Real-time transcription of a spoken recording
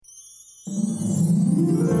Hi,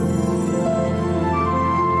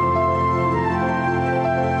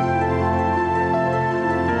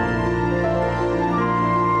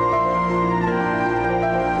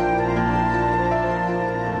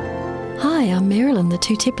 I'm Marilyn, the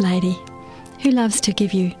two-tip lady, who loves to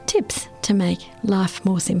give you tips to make life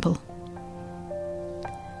more simple.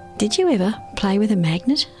 Did you ever play with a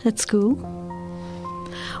magnet at school?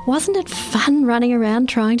 Wasn't it fun running around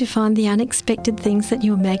trying to find the unexpected things that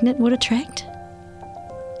your magnet would attract?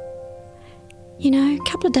 You know, a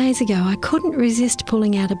couple of days ago I couldn't resist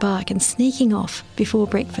pulling out a bike and sneaking off before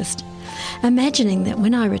breakfast, imagining that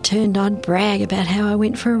when I returned I'd brag about how I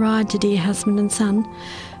went for a ride to dear husband and son,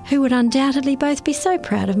 who would undoubtedly both be so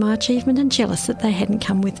proud of my achievement and jealous that they hadn't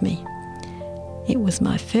come with me. It was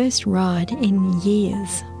my first ride in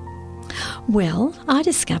years. Well, I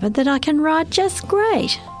discovered that I can ride just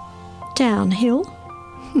great. Downhill.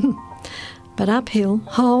 But uphill,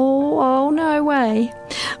 oh, no way.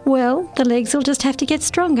 Well, the legs will just have to get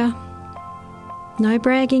stronger. No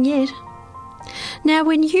bragging yet. Now,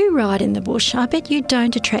 when you ride in the bush, I bet you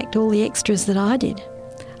don't attract all the extras that I did.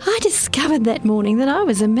 I discovered that morning that I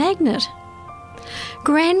was a magnet.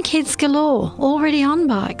 Grandkids galore, already on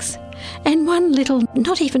bikes, and one little,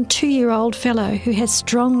 not even 2-year-old fellow who has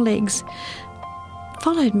strong legs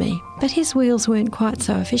followed me, but his wheels weren't quite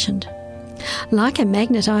so efficient. Like a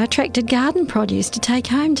magnet, I attracted garden produce to take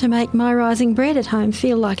home to make my rising bread at home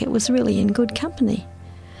feel like it was really in good company.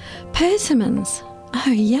 Persimmons. Oh,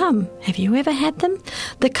 yum. Have you ever had them?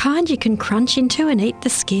 The kind you can crunch into and eat the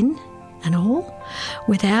skin and all,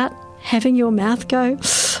 without having your mouth go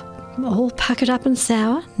all puckered up and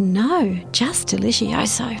sour? No, just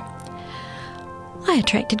delicioso. I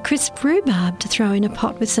attracted crisp rhubarb to throw in a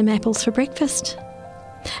pot with some apples for breakfast.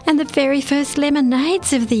 And the very first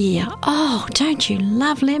lemonades of the year. Oh, don't you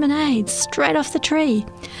love lemonades straight off the tree?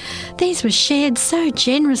 These were shared so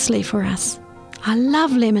generously for us. I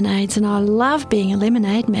love lemonades and I love being a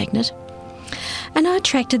lemonade magnet. And I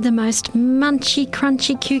attracted the most munchy,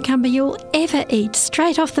 crunchy cucumber you'll ever eat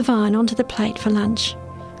straight off the vine onto the plate for lunch.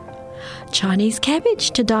 Chinese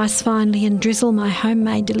cabbage to dice finely and drizzle my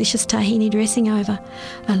homemade delicious tahini dressing over,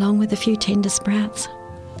 along with a few tender sprouts.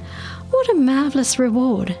 What a marvellous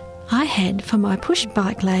reward I had for my push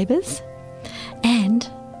bike labours and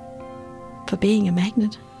for being a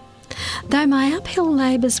magnet. Though my uphill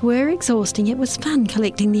labours were exhausting, it was fun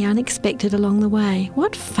collecting the unexpected along the way.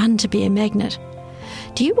 What fun to be a magnet!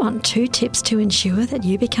 Do you want 2 tips to ensure that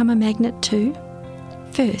you become a magnet too?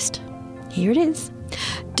 First, here it is.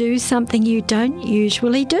 Do something you don't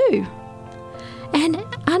usually do. And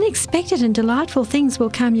unexpected and delightful things will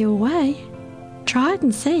come your way. Try it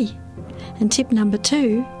and see. And tip number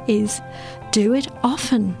 2 is do it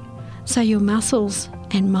often so your muscles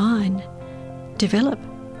and mind develop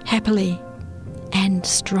happily and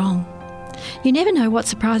strong. You never know what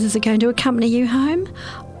surprises are going to accompany you home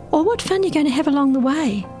or what fun you're going to have along the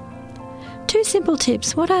way. 2 simple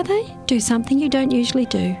tips. What are they? Do something you don't usually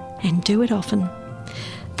do and do it often.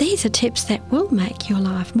 These are tips that will make your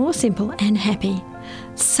life more simple and happy.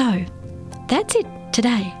 So, that's it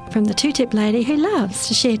today from the two-tip lady who loves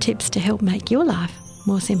to share tips to help make your life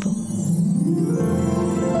more simple.